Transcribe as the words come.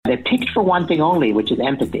for one thing only, which is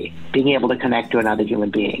empathy, being able to connect to another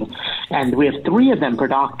human being. And we have 3 of them per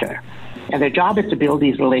doctor. And their job is to build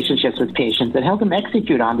these relationships with patients and help them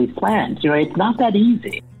execute on these plans. It's not that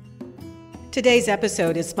easy. Today's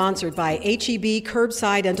episode is sponsored by H-E-B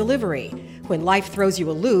Curbside and Delivery. When life throws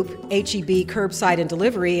you a loop, H-E-B Curbside and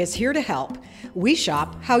Delivery is here to help. We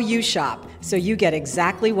shop how you shop, so you get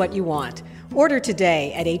exactly what you want. Order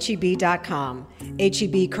today at HEB.com.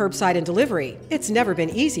 H-E-B Curbside and Delivery. It's never been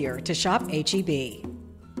easier to shop H-E-B.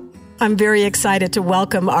 I'm very excited to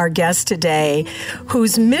welcome our guest today,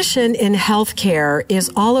 whose mission in healthcare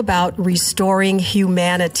is all about restoring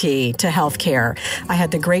humanity to healthcare. I had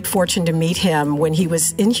the great fortune to meet him when he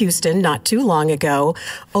was in Houston not too long ago,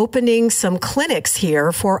 opening some clinics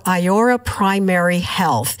here for Iora Primary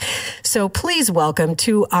Health. So please welcome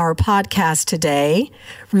to our podcast today,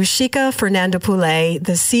 Ruchika Fernandopulle,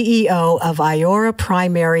 the CEO of Iora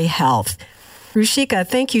Primary Health. Ruchika,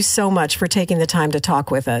 thank you so much for taking the time to talk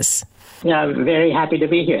with us. Yeah, I'm very happy to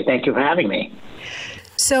be here. Thank you for having me.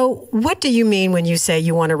 So what do you mean when you say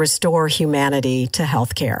you want to restore humanity to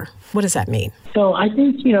healthcare? What does that mean? So I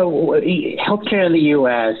think, healthcare in the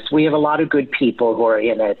U.S., we have a lot of good people who are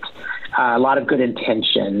in it, a lot of good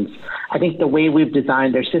intentions. I think the way we've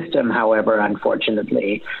designed their system, however,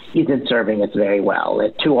 unfortunately, isn't serving us very well.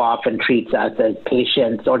 It too often treats us as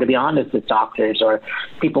patients, or to be honest, as doctors or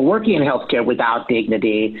people working in healthcare without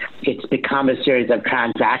dignity. It's become a series of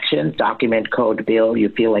transactions, document, code, bill. You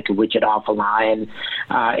feel like a widget off a line.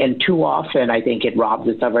 And too often, I think it robs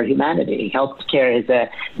us of our humanity. Healthcare is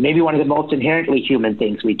maybe one of the most inherently human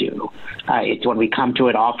things we do. It's when we come to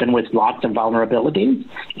it often with lots of vulnerabilities,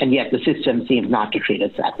 and yet the system seems not to treat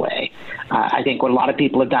us that way. I think what a lot of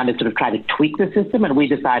people have done is sort of try to tweak the system, and we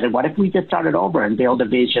decided, what if we just started over and build a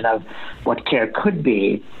vision of what care could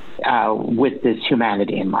be with this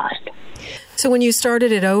humanity in mind? So when you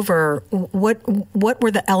started it over, what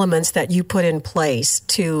were the elements that you put in place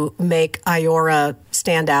to make Iora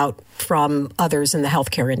stand out from others in the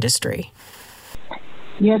healthcare industry?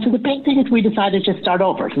 Yeah, so the big thing is we decided to start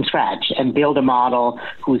over from scratch and build a model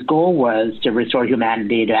whose goal was to restore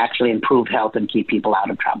humanity, to actually improve health and keep people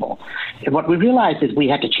out of trouble. And what we realized is we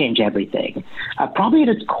had to change everything. Probably at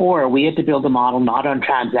its core, we had to build a model not on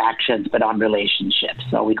transactions, but on relationships.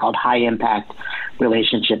 So we called high-impact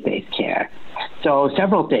relationship-based care. So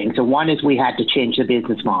several things. So one is we had to change the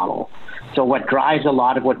business model. So what drives a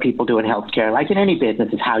lot of what people do in healthcare, like in any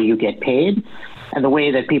business, is how you get paid. And the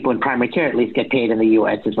way that people in primary care at least get paid in the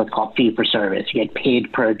U.S. is what's called fee for service. You get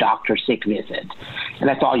paid per doctor sick visit, and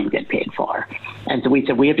that's all you get paid for. And so we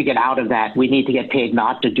said we have to get out of that. We need to get paid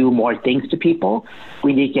not to do more things to people.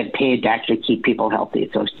 We need to get paid to actually keep people healthy.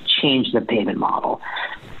 So change the payment model.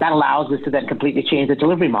 That allows us to then completely change the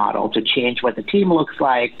delivery model, to change what the team looks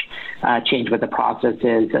like, change what the process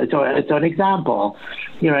is. So an example,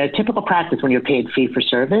 a typical practice when you're paid fee for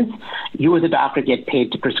service, you as a doctor get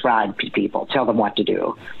paid to prescribe to people, tell them what to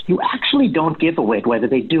do. You actually don't give a whit whether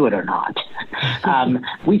they do it or not.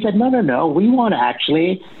 We said, no, we want to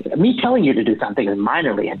actually, me telling you to do something is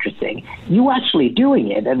minorly interesting. You actually doing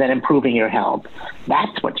it and then improving your health,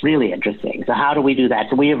 that's what's really interesting. So how do we do that?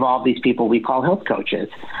 So we evolve these people we call health coaches.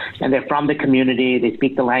 And they're from the community. They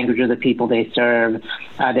speak the language of the people they serve.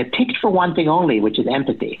 They're picked for one thing only, which is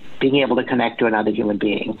empathy, being able to connect to another human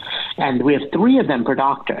being. And we have 3 of them per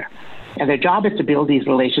doctor. And their job is to build these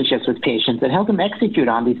relationships with patients and help them execute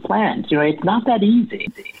on these plans. It's not that easy.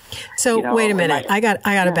 So wait a minute. I got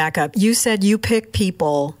to back up. You said you pick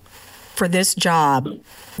people for this job,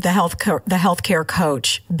 the healthcare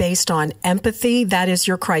coach, based on empathy. That is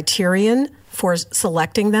your criterion for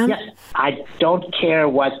selecting them? Yes. I don't care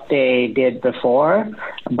what they did before,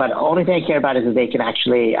 but the only thing I care about is that they can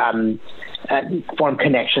actually form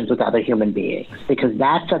connections with other human beings, because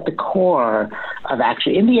that's at the core of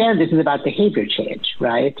actually, in the end, this is about behavior change,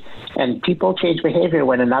 right? And people change behavior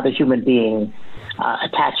when another human being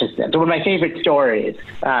attaches them. So one of my favorite stories,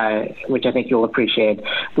 which I think you'll appreciate,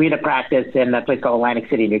 we had a practice in a place called Atlantic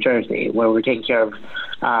City, New Jersey, where we were taking care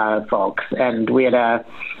of folks. And we had a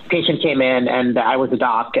patient came in, and I was a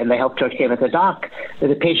doc, and the health coach came and said, "Doc,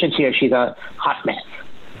 there's a patient here. She's a hot mess."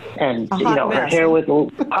 And, her hair was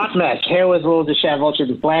hot mess. Hair was a little disheveled. She had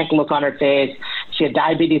this blank look on her face. She had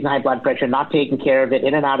diabetes and high blood pressure, not taking care of it,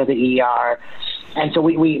 in and out of the ER. And so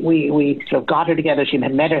we sort of got her together. She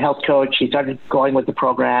had met her health coach. She started going with the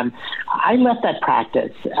program. I left that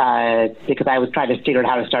practice because I was trying to figure out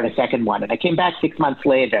how to start a second one. And I came back 6 months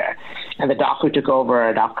later, And the doc who took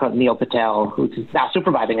over, Dr. Neil Patel, who's now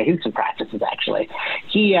supervising our Houston practices, actually,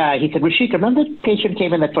 he said, Ruchika, remember the patient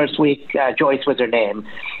came in that first week, Joyce was her name,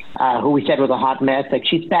 who we said was a hot mess? Like,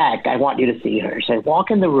 she's back. I want you to see her. So I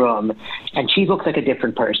walk in the room, and she looks like a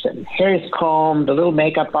different person. Hair is combed, a little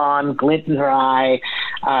makeup on, glint in her eye.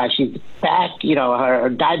 She's back, her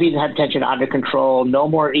diabetes and hypertension under control, no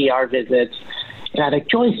more ER visits. And I was like,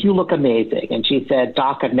 Joyce, you look amazing. And she said,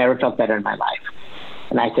 Doc, I've never felt better in my life.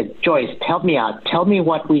 And I said, Joyce, help me out. Tell me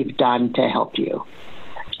what we've done to help you.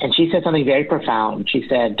 And she said something very profound. She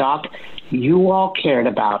said, Doc, you all cared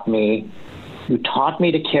about me. You taught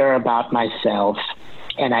me to care about myself,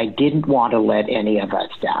 and I didn't want to let any of us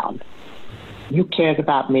down. You cared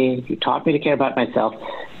about me. You taught me to care about myself.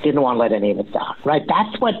 Didn't want to let any of us down, right?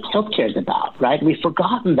 That's what healthcare is about, right? We've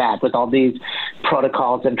forgotten that with all these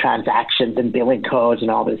protocols and transactions and billing codes and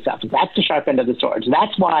all this stuff. That's the sharp end of the sword. So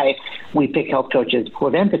that's why we pick health coaches who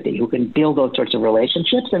have empathy, who can build those sorts of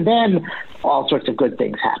relationships, and then all sorts of good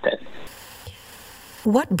things happen.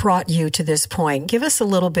 What brought you to this point? Give us a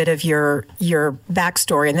little bit of your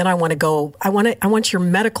backstory, and then I want your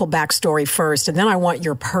medical backstory first, and then I want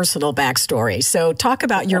your personal backstory. So talk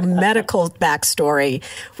about your medical backstory.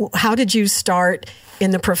 How did you start in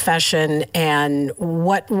the profession, and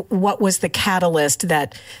what was the catalyst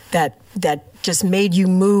that just made you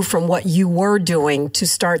move from what you were doing to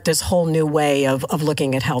start this whole new way of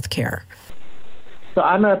looking at healthcare? So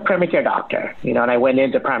I'm a primary care doctor, and I went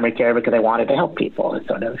into primary care because I wanted to help people. It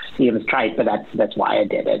sort of seems trite, but that's why I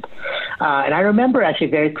did it. And I remember actually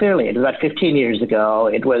very clearly, it was about 15 years ago.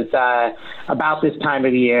 It was about this time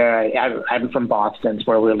of year. I'm from Boston, it's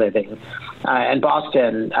where we're living. In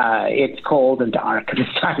Boston, it's cold and dark this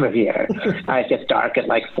time of year. It gets dark at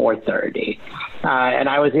like 4:30. And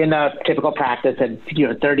I was in a typical practice, and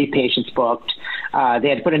 30 patients booked. They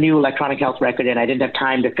had put a new electronic health record in. I didn't have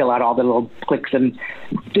time to fill out all the little clicks and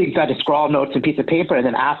things. I had to scrawl notes and piece of paper, and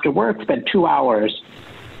then after work, spent 2 hours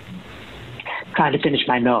trying to finish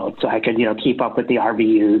my notes so I could, keep up with the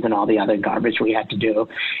RVUs and all the other garbage we had to do.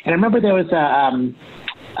 And I remember there was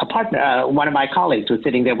a partner, one of my colleagues was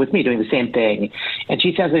sitting there with me doing the same thing. And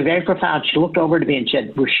she said something very profound. She looked over to me and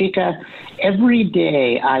said, Ruchika, every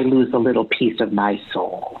day I lose a little piece of my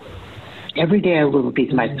soul. Every day I lose a piece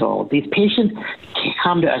of my soul. These patients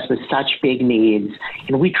come to us with such big needs,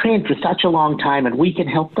 and we train for such a long time, and we can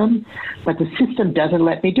help them, but the system doesn't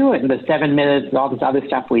let me do it in the 7 minutes and all this other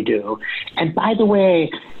stuff we do. And by the way,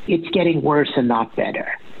 it's getting worse and not better.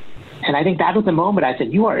 And I think that was the moment I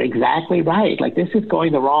said, you are exactly right. Like, this is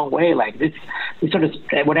going the wrong way. Like, this sort of,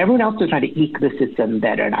 when everyone else is trying to eke the system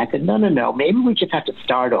better. And I said, no. Maybe we just have to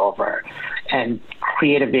start over and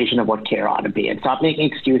create a vision of what care ought to be and stop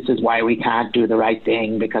making excuses why we can't do the right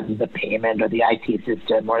thing because of the payment or the IT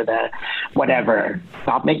system or the whatever.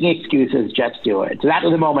 Stop making excuses, just do it. So that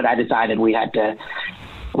was the moment I decided we had to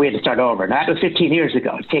start over. Now, that was 15 years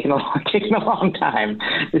ago. It's taken a long time.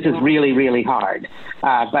 This is really, really hard,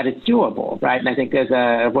 but it's doable, right? And I think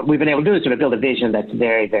what we've been able to do is sort of build a vision that's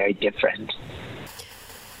very, very different.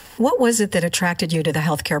 What was it that attracted you to the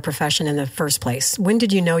healthcare profession in the first place? When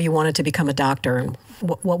did you know you wanted to become a doctor, and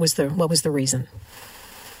what was the reason?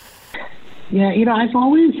 Yeah, I've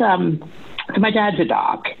always. So my dad's a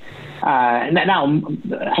doc. Now,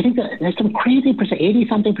 I think that there's some crazy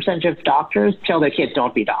 80-something% of doctors tell their kids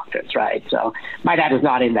don't be doctors, right? So my dad was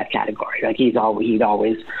not in that category. Like, he'd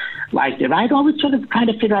always liked it. I'd always sort of trying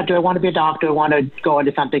to figure out, do I want to be a doctor? I want to go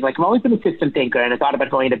into something like, I've always been a system thinker, and I thought about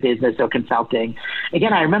going into business or consulting.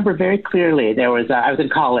 Again, I remember very clearly I was in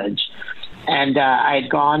college, and I had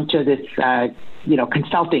gone to this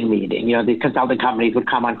consulting meeting. The consulting companies would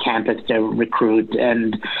come on campus to recruit,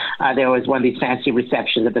 and there was one of these fancy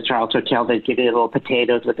receptions at the Charles Hotel. They'd give you little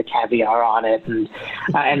potatoes with the caviar on it,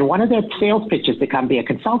 and one of their sales pitches to come be a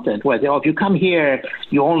consultant was, if you come here,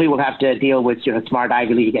 you only will have to deal with smart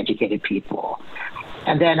Ivy League educated people.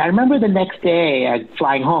 And then I remember the next day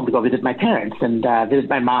flying home to go visit my parents and visit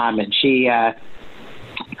my mom, and she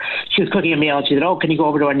was cooking a meal, and she said, can you go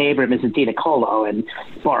over to our neighbor, Mrs. DiNicolo, and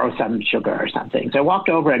borrow some sugar or something? So I walked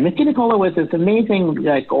over, and Miss DiNicolo was this amazing,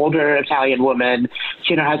 older Italian woman.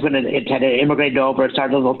 She and her husband had immigrated over,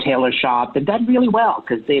 started a little tailor shop, and done really well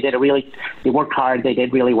because they worked hard, they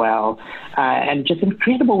did really well, and just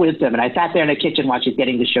incredible wisdom. And I sat there in the kitchen while she's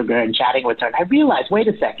getting the sugar and chatting with her, and I realized, wait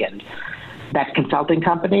a second, that consulting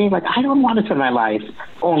company, I don't want to spend my life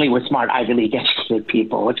only with smart Ivy League educated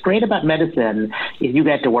people. What's great about medicine is you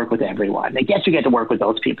get to work with everyone. I guess you get to work with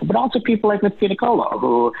those people, but also people like Miss DiNicolo,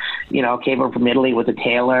 who, came over from Italy, was a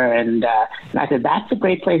tailor, and I said, that's a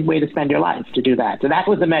great way to spend your life, to do that. So that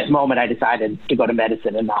was the moment I decided to go to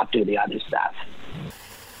medicine and not do the other stuff.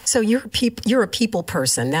 So you're a people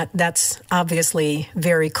person. That's obviously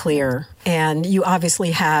very clear, and you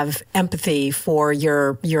obviously have empathy for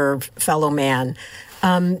your fellow man.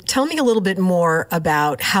 Tell me a little bit more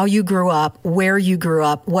about how you grew up, where you grew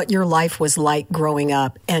up, what your life was like growing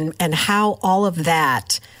up, and how all of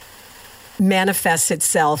that manifests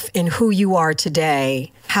itself in who you are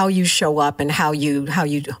today, how you show up, and how you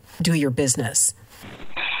do your business.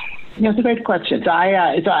 It's a great question. So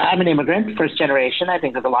I'm an immigrant, first generation. I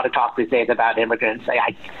think there's a lot of talk these days about immigrants.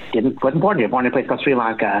 I wasn't born here. Born in a place called Sri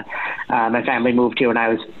Lanka. My family moved here when I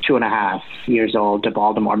was 2.5 years old to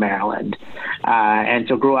Baltimore, Maryland, and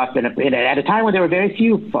so grew up at a time when there were very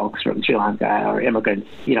few folks from Sri Lanka or immigrants.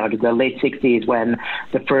 To the late '60s, when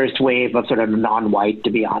the first wave of sort of non-white, to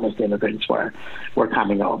be honest, immigrants were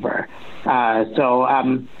coming over.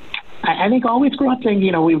 I think I always grew up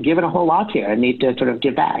thinking, we've given a whole lot here and need to sort of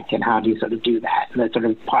give back. And how do you sort of do that? And that's sort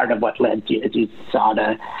of part of what led to, as you saw,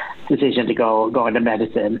 the decision to go into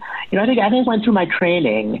medicine. I think I went through my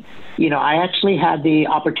training. I actually had the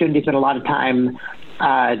opportunity to spend a lot of time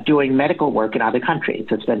doing medical work in other countries.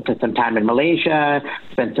 So spent some time in Malaysia,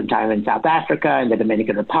 spent some time in South Africa, in the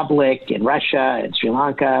Dominican Republic, in Russia, in Sri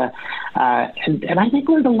Lanka. And I think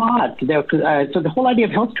learned a lot. So the whole idea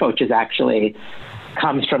of health coaches actually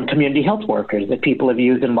comes from community health workers that people have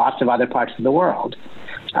used in lots of other parts of the world.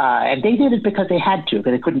 And they did it because they had to,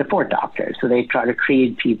 because they couldn't afford doctors. So they try to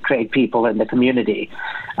trade people in the community.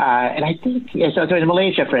 And I think, so in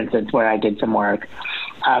Malaysia, for instance, where I did some work,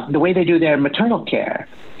 the way they do their maternal care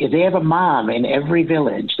is they have a mom in every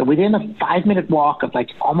village. So within a 5-minute walk of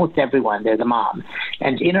like almost everyone, there's a mom.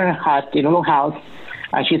 And in her hut, in a little house,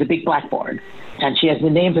 she has a big blackboard. And she has the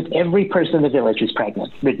names of every person in the village who's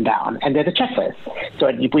pregnant written down. And there's a checklist. So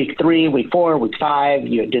at week 3, week 4, week 5,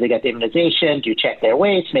 do they get the immunization? Do you check their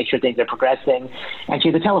weights, make sure things are progressing? And she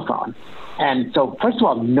has a telephone. And so, first of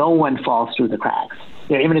all, no one falls through the cracks.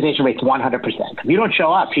 Their immunization rate's 100%. If you don't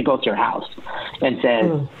show up, she goes to your house and says,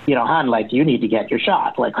 hon, you need to get your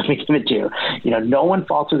shot. Let me give it to you. No one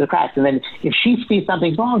falls through the cracks. And then if she sees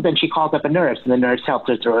something's wrong, then she calls up a nurse, and the nurse helps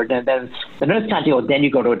her through it. And then the nurse can't deal with it. Then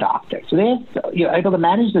you go to a doctor. So they're able to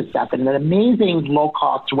manage this stuff in an amazing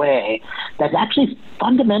low-cost way that's actually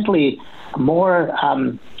fundamentally more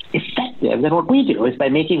effective than what we do, is by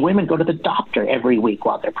making women go to the doctor every week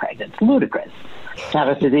while they're pregnant. It's ludicrous to have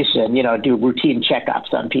a physician, do routine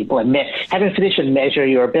checkups on people and have a physician measure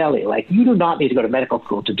your belly. You do not need to go to medical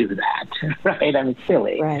school to do that, right? I mean, it's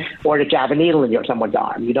silly. Right. Or to jab a needle in someone's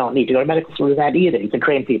arm. You don't need to go to medical school to do that either. You can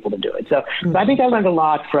train people to do it. So I think I learned a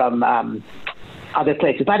lot from other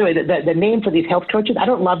places. By the way, the name for these health coaches, I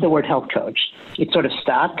don't love the word health coach. It's sort of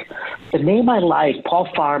stuck. The name I like, Paul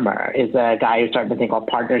Farmer, is a guy who started a thing called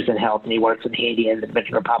Partners in Health, and he works in Haiti and the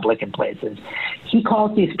Dominican Republic and places. He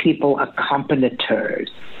calls these people accompagnateurs,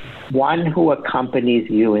 one who accompanies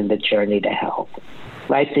you in the journey to health.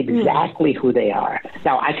 Right? It's exactly who they are.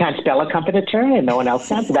 Now, I can't spell accompagnateur, and no one else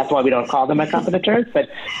can, so that's why we don't call them accompagnateurs, but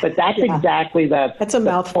that's exactly that's a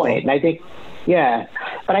mouthful. Point. And I think,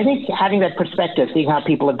 but I think having that perspective, seeing how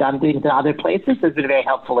people have done things in other places, has been very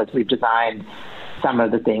helpful as we've designed some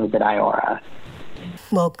of the things at Iora.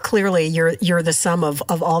 Well, clearly, you're the sum of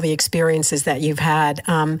all the experiences that you've had.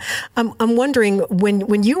 I'm wondering,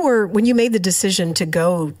 when you made the decision to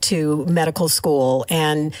go to medical school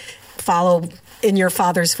and follow in your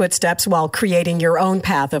father's footsteps while creating your own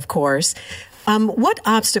path, of course, what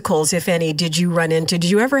obstacles, if any, did you run into?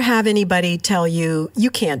 Did you ever have anybody tell you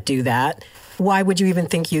can't do that? Why would you even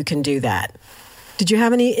think you can do that? Did you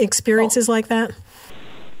have any experiences like that?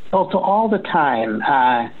 Oh, so all the time.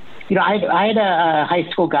 I had a high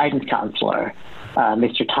school guidance counselor,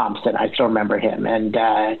 Mr. Thompson. I still remember him. And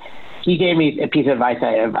he gave me a piece of advice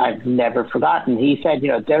I've never forgotten. He said,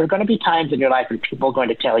 there are going to be times in your life when people are going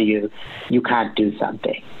to tell you you can't do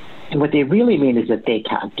something. And what they really mean is that they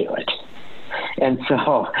can't do it. And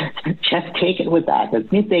so just take it with that.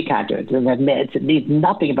 It means they can't do it. And it means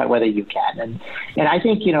nothing about whether you can. And I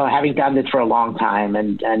think, having done this for a long time,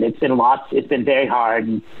 and it's been very hard,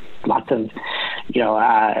 and lots of,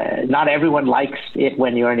 not everyone likes it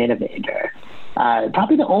when you're an innovator.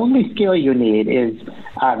 Probably the only skill you need is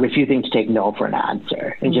refusing to take no for an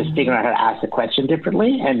answer, and just figuring out how to ask the question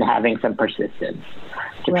differently and having some persistence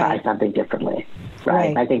to try something differently.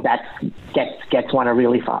 Right. I think that gets one a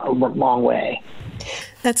really long way.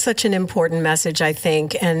 That's such an important message, I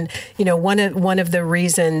think. And, one of the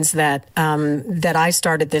reasons that I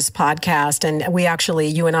started this podcast, and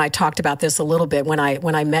you and I talked about this a little bit when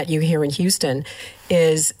I met you here in Houston,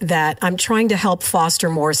 is that I'm trying to help foster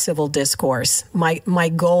more civil discourse. My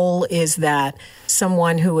goal is that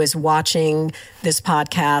someone who is watching this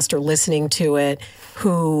podcast or listening to it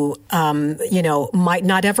who, might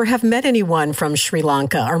not ever have met anyone from Sri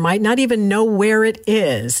Lanka or might not even know where it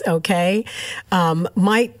is, okay,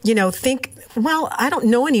 might, think, well, I don't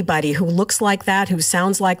know anybody who looks like that, who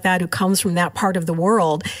sounds like that, who comes from that part of the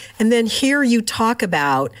world. And then hear you talk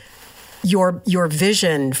about your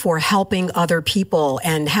vision for helping other people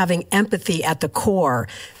and having empathy at the core.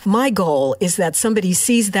 My goal is that somebody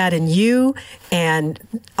sees that in you and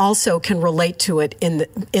also can relate to it in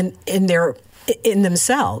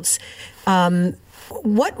themselves.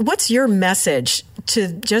 What's your message to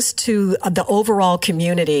the overall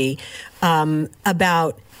community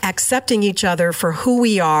about accepting each other for who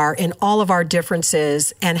we are in all of our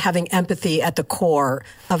differences and having empathy at the core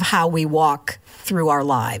of how we walk through our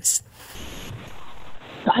lives?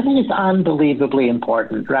 I think it's unbelievably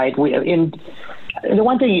important, right? The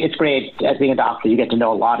one thing, it's great as being a doctor, you get to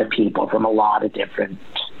know a lot of people from a lot of different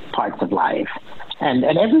parts of life. And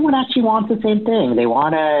everyone actually wants the same thing. They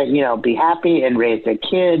want to, be happy and raise their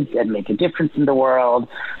kids and make a difference in the world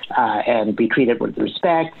and be treated with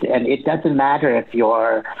respect. And it doesn't matter if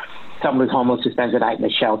you're someone who's homeless who spends the night in a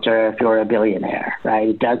shelter, if you're a billionaire, right?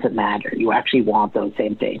 It doesn't matter. You actually want those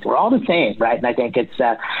same things. We're all the same, right? And I think it's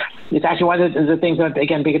actually one of the things that,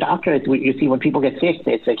 again, being a doctor, is you see when people get sick,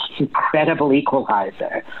 it's an incredible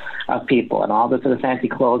equalizer of people, and all the sort of fancy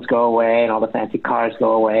clothes go away and all the fancy cars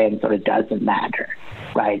go away, and sort of doesn't matter,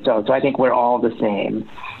 right? So I think we're all the same.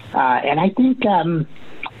 And I think,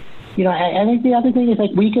 I think the other thing is,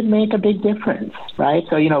 like, we can make a big difference, right?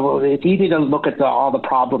 So, it's easy to look at all the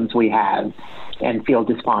problems we have and feel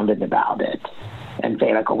despondent about it and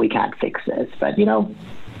say, like, oh, we can't fix this. But,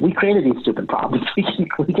 we created these stupid problems.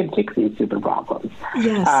 We can fix these stupid problems.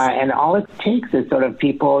 Yes. And all it takes is sort of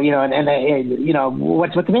people,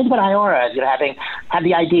 what's amazing about Iora is, having had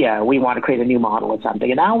the idea, we want to create a new model of something.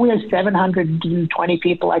 And now we have 720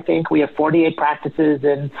 people, I think. We have 48 practices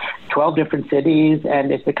in 12 different cities,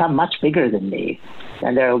 and it's become much bigger than me.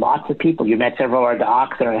 And there are lots of people. You met several of our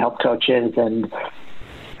docs and our health coaches, and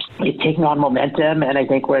it's taking on momentum. And I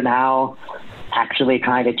think we're now actually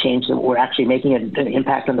trying to change we're actually making an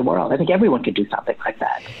impact on the world. I think everyone could do something like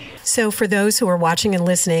that. So for those who are watching and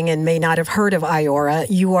listening and may not have heard of Iora,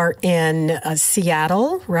 you are in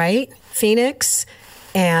Seattle, right? Phoenix,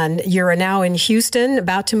 and you're now in Houston,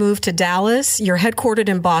 about to move to Dallas. You're headquartered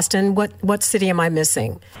in Boston. What city am I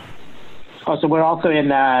missing? Oh, so we're also in,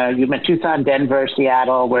 you met Tucson, Denver,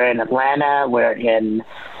 Seattle. We're in Atlanta. We're in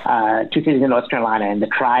two cities in North Carolina, in the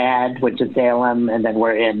Triad, which is Salem. And then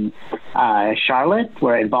we're in Charlotte.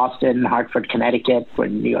 We're in Boston, Hartford, Connecticut. We're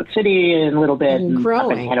in New York City in a little bit. And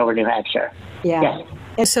growing. And head over to New Hampshire. Yeah. Yes.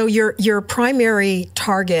 And so your primary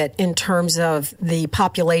target in terms of the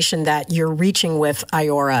population that you're reaching with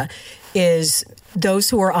Iora is those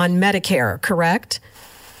who are on Medicare, correct?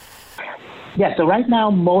 Yeah, so right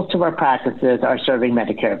now, most of our practices are serving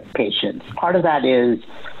Medicare patients. Part of that is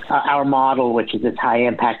our model, which is this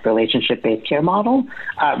high-impact relationship-based care model,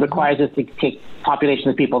 requires us to take populations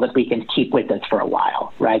of people that we can keep with us for a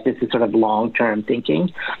while, right? This is sort of long-term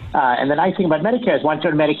thinking. And the nice thing about Medicare is once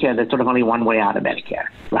you're in Medicare, there's sort of only one way out of Medicare,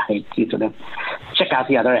 right? You sort of check out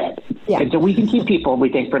the other end. Yeah. And so we can keep people, we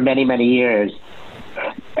think, for many, many years.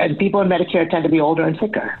 And people in Medicare tend to be older and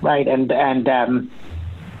sicker, right? And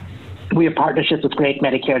we have partnerships with great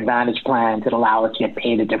Medicare Advantage plans that allow us to get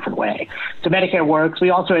paid a different way. So Medicare works. We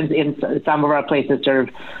also, in some of our places, serve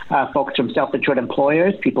folks from self-insured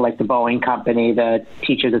employers, people like the Boeing Company, the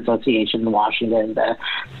Teachers Association in Washington, the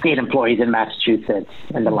state employees in Massachusetts,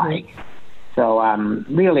 and the like. So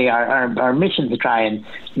really, our mission is to try and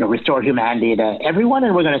restore humanity to everyone,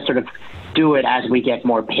 and we're going to sort of do it as we get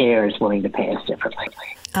more payers willing to pay us differently.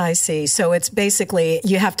 I see. So it's basically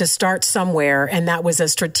you have to start somewhere, and that was a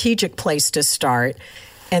strategic place to start.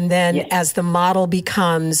 And then as the model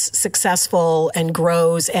becomes successful and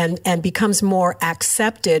grows and becomes more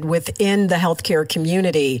accepted within the healthcare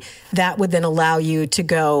community, that would then allow you to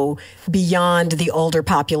go beyond the older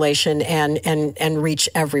population and reach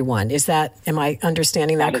everyone. Am I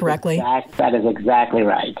understanding that correctly? That is exactly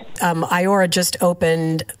right. Iora just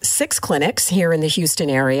opened 6 clinics here in the Houston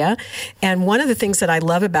area. And one of the things that I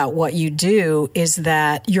love about what you do is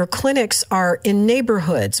that your clinics are in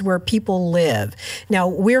neighborhoods where people live.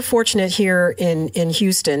 Now, we're fortunate here in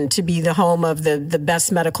Houston to be the home of the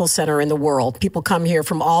best medical center in the world. People come here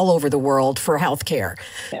from all over the world for health care.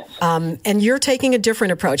 Yes. And you're taking a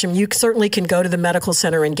different approach. I mean, you certainly can go to the medical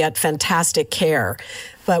center and get fantastic care.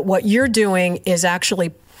 But what you're doing is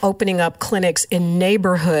actually opening up clinics in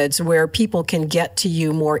neighborhoods where people can get to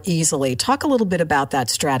you more easily. Talk a little bit about that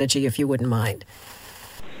strategy, if you wouldn't mind.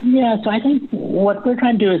 Yeah, so I think what we're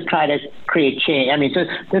trying to do is try to create change. I mean, so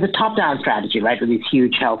there's a top-down strategy, right, with these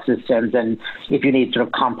huge health systems, and if you need sort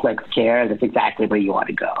of complex care, that's exactly where you ought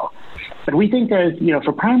to go. But we think there's,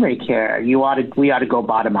 for primary care, we ought to go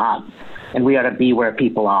bottom up, and we ought to be where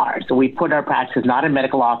people are. So we put our practices not in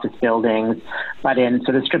medical office buildings, but in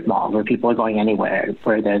sort of strip malls where people are going anywhere,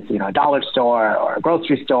 where there's, a dollar store or a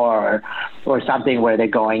grocery store or something where they're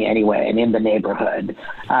going anywhere and in the neighborhood.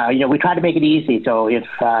 We try to make it easy. So if,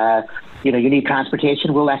 you need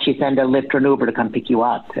transportation, we'll actually send a Lyft or an Uber to come pick you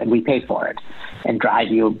up, and we pay for it and drive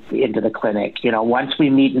you into the clinic. Once we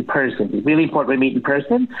meet in person, it's really important we meet in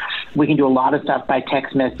person. We can do a lot of stuff by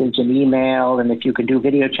text message and email, and if you can do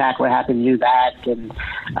video chat, we're happy to do that.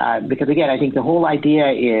 And because, again, I think the whole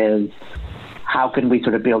idea is how can we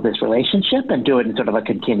sort of build this relationship and do it in sort of a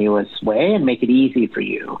continuous way and make it easy for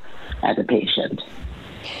you as a patient.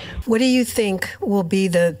 What do you think will be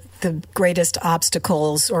the greatest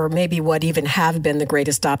obstacles, or maybe what even have been the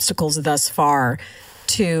greatest obstacles thus far,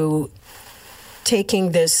 to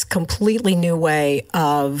taking this completely new way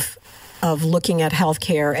of looking at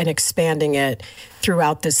healthcare and expanding it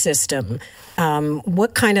throughout the system?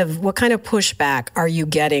 What kind of pushback are you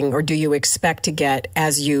getting, or do you expect to get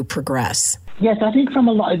as you progress? Yes, I think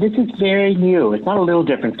this is very new. It's not a little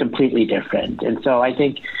different, it's completely different. And so I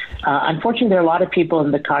think, unfortunately, there are a lot of people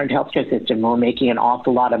in the current healthcare system who are making an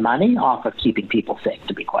awful lot of money off of keeping people sick,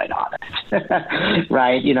 to be quite honest.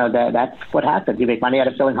 Right? That's what happens. You make money out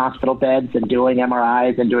of filling hospital beds and doing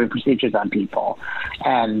MRIs and doing procedures on people.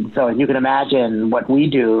 And so you can imagine what we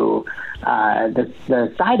do,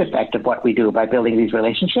 the side effect of what we do by building these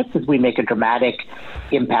relationships is we make a dramatic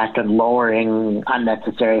impact on lowering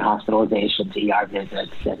unnecessary hospitalizations, ER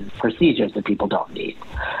visits, and procedures that people don't need.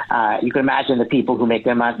 You can imagine the people who make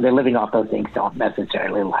they're living off those things don't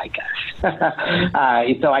necessarily like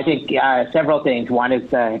us. So I think several things. One is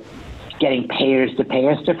getting payers to pay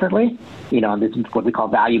us differently. This is what we call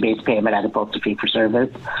value-based payment as opposed to fee-for-service.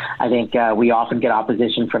 I think we often get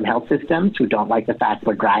opposition from health systems who don't like the fact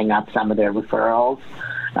we're drying up some of their referrals.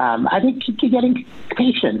 I think getting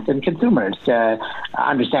patients and consumers to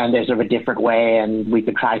understand there's sort of a different way and we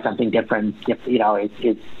could try something different,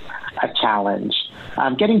 it's a challenge.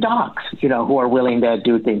 Getting docs, who are willing to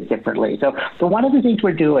do things differently. So one of the things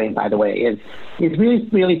we're doing, by the way, is really,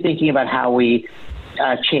 really thinking about how we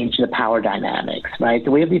change the power dynamics, right?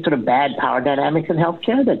 So we have these sort of bad power dynamics in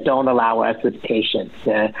healthcare that don't allow us as patients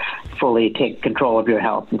to fully take control of your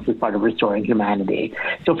health. This is part of restoring humanity.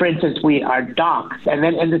 So, for instance, we are docs, and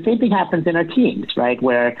the same thing happens in our teams, right?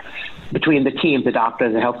 Where between the teams, the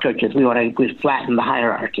doctors, the health coaches, we flatten the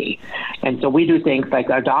hierarchy. And so we do things like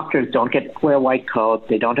our doctors don't get square white coats,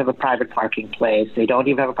 they don't have a private parking place, they don't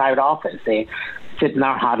even have a private office. They sit in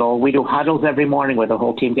our huddle. We do huddles every morning where the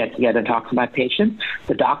whole team gets together and talks about patients.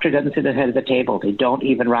 The doctor doesn't sit at the head of the table. They don't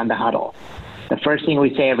even run the huddle. The first thing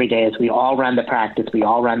we say every day is we all run the practice. We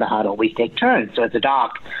all run the huddle. We take turns. So as a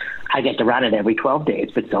doc, I get to run it every 12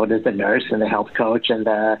 days, but so does the nurse and the health coach and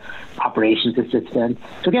the operations assistant.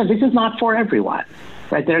 So again, this is not for everyone,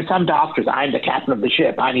 right? There are some doctors, I'm the captain of the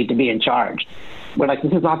ship. I need to be in charge. We're like,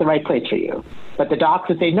 this is not the right place for you. But the docs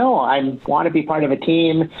would say, no, I want to be part of a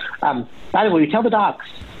team. By the way, we tell the docs,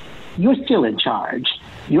 you're still in charge.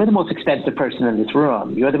 You're the most expensive person in this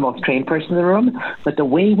room. You're the most trained person in the room. But the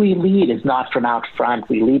way we lead is not from out front.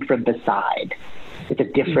 We lead from beside. It's a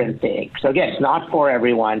different thing. So again, it's not for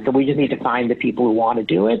everyone. So we just need to find the people who want to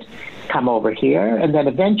do it, come over here. And then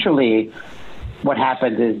eventually what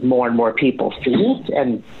happens is more and more people see it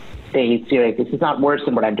and they say, this is not worse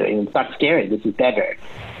than what I'm doing. It's not scary. This is better.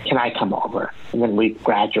 Can I come over? And then we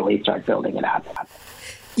gradually start building it up.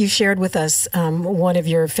 You shared with us one of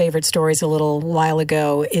your favorite stories a little while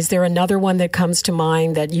ago. Is there another one that comes to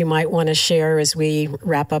mind that you might want to share as we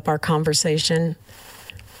wrap up our conversation?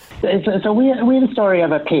 So we had a story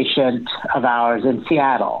of a patient of ours in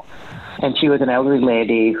Seattle, and she was an elderly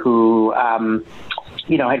lady who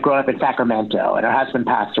had grown up in Sacramento, and her husband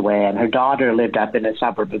passed away, and her daughter lived up in a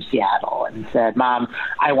suburb of Seattle and said, Mom,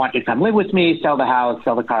 I want you to come live with me, sell the house,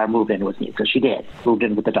 sell the car, move in with me. So she did, moved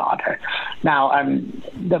in with the daughter. Now,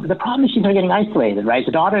 the problem is she started getting isolated, right?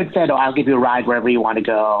 The daughter had said, I'll give you a ride wherever you want to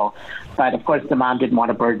go. But, of course, the mom didn't want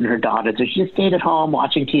to burden her daughter, so she just stayed at home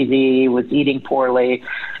watching TV, was eating poorly,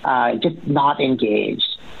 just not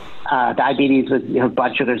engaged. Diabetes, her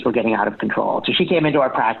blood sugars were getting out of control. So she came into our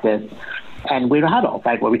practice, and we were huddled,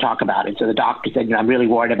 right, where we talk about it. So the doctor said, I'm really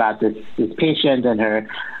worried about this patient, and her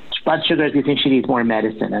blood sugars, we think she needs more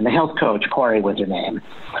medicine. And the health coach, Corey was her name,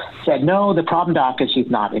 said, no, the problem, doc, is she's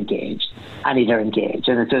not engaged. I need her engaged.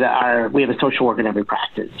 And so we have a social worker in every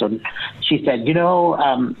practice. So she said,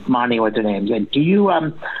 Marnie was her name, said,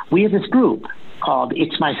 we have this group called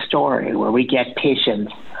It's My Story, where we get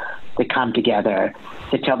patients to come together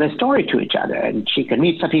to tell their story to each other. And she can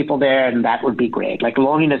meet some people there, and that would be great. Like,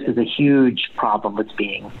 loneliness is a huge problem with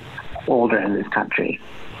being older in this country,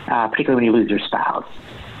 particularly when you lose your spouse.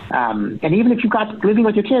 And even if you've got living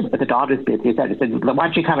with your kids, but the daughter's busy, I said, why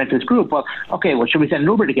don't you come into this group? Well, should we send an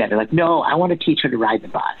Uber together? Like, no, I want to teach her to ride the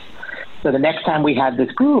bus. So the next time we had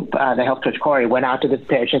this group, the health coach Corey went out to this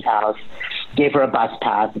patient's house, gave her a bus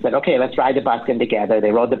pass, and said, okay, let's ride the bus in together.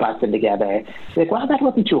 They rode the bus in together. She's like, well, that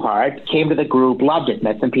wasn't too hard. Came to the group, loved it,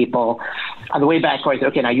 met some people. On the way back, Corey said,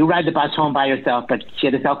 okay, now you ride the bus home by yourself, but she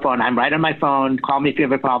had a cell phone. I'm right on my phone. Call me if you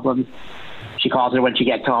have problems. She calls her when she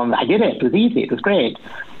gets home. I did it. It was easy. It was great.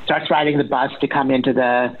 Starts riding the bus to come into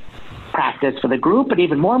the practice for the group, but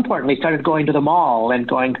even more importantly, started going to the mall and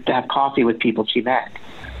going to have coffee with people she met.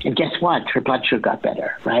 And guess what? Her blood sugar got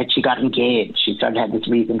better, right? She got engaged. She started to have this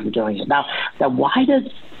reason for doing it. Now why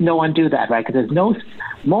does no one do that, right? Because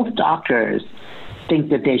most doctors think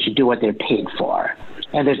that they should do what they're paid for.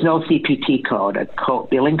 And there's no CPT code,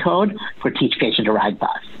 billing code for teach patient to ride bus,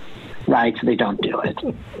 right? So they don't do it.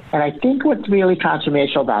 And I think what's really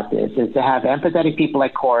transformational about this is to have empathetic people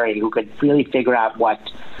like Corey who could really figure out what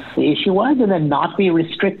the issue was and then not be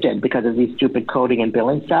restricted because of these stupid coding and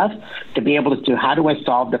billing stuff, to be able to do, how do I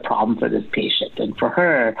solve the problem for this patient? And for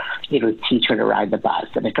her, it was teach her to ride the bus,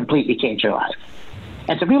 and it completely changed her life.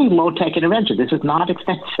 It's a really low-tech intervention. This was not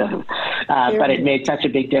expensive, but it made such a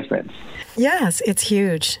big difference. Yes, it's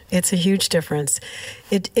huge. It's a huge difference.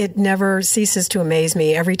 It never ceases to amaze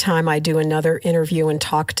me every time I do another interview and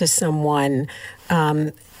talk to someone.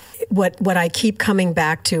 What I keep coming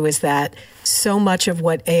back to is that so much of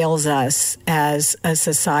what ails us as a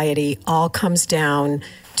society all comes down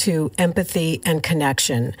to empathy and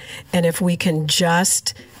connection. And if we can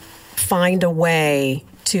just find a way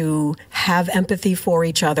to have empathy for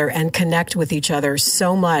each other and connect with each other,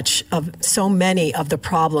 so many of the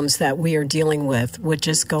problems that we are dealing with would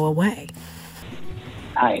just go away.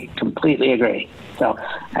 I completely agree. So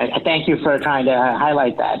I thank you for trying to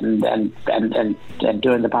highlight that and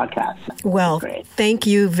doing the podcast. Well, thank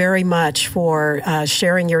you very much for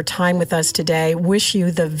sharing your time with us today. Wish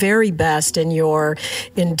you the very best in your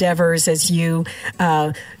endeavors as you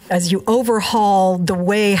overhaul the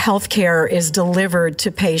way healthcare is delivered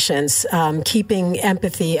to patients, keeping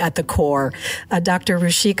empathy at the core. Dr.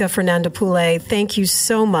 Ruchika Fernandopulle, thank you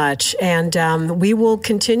so much. And we will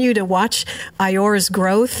continue to watch Iora's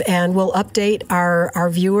growth, and we'll update our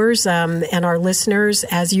viewers and our listeners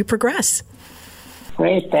as you progress.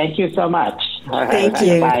 Great. Thank you so much. Thank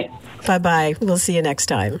you. Bye. Bye-bye. We'll see you next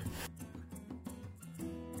time.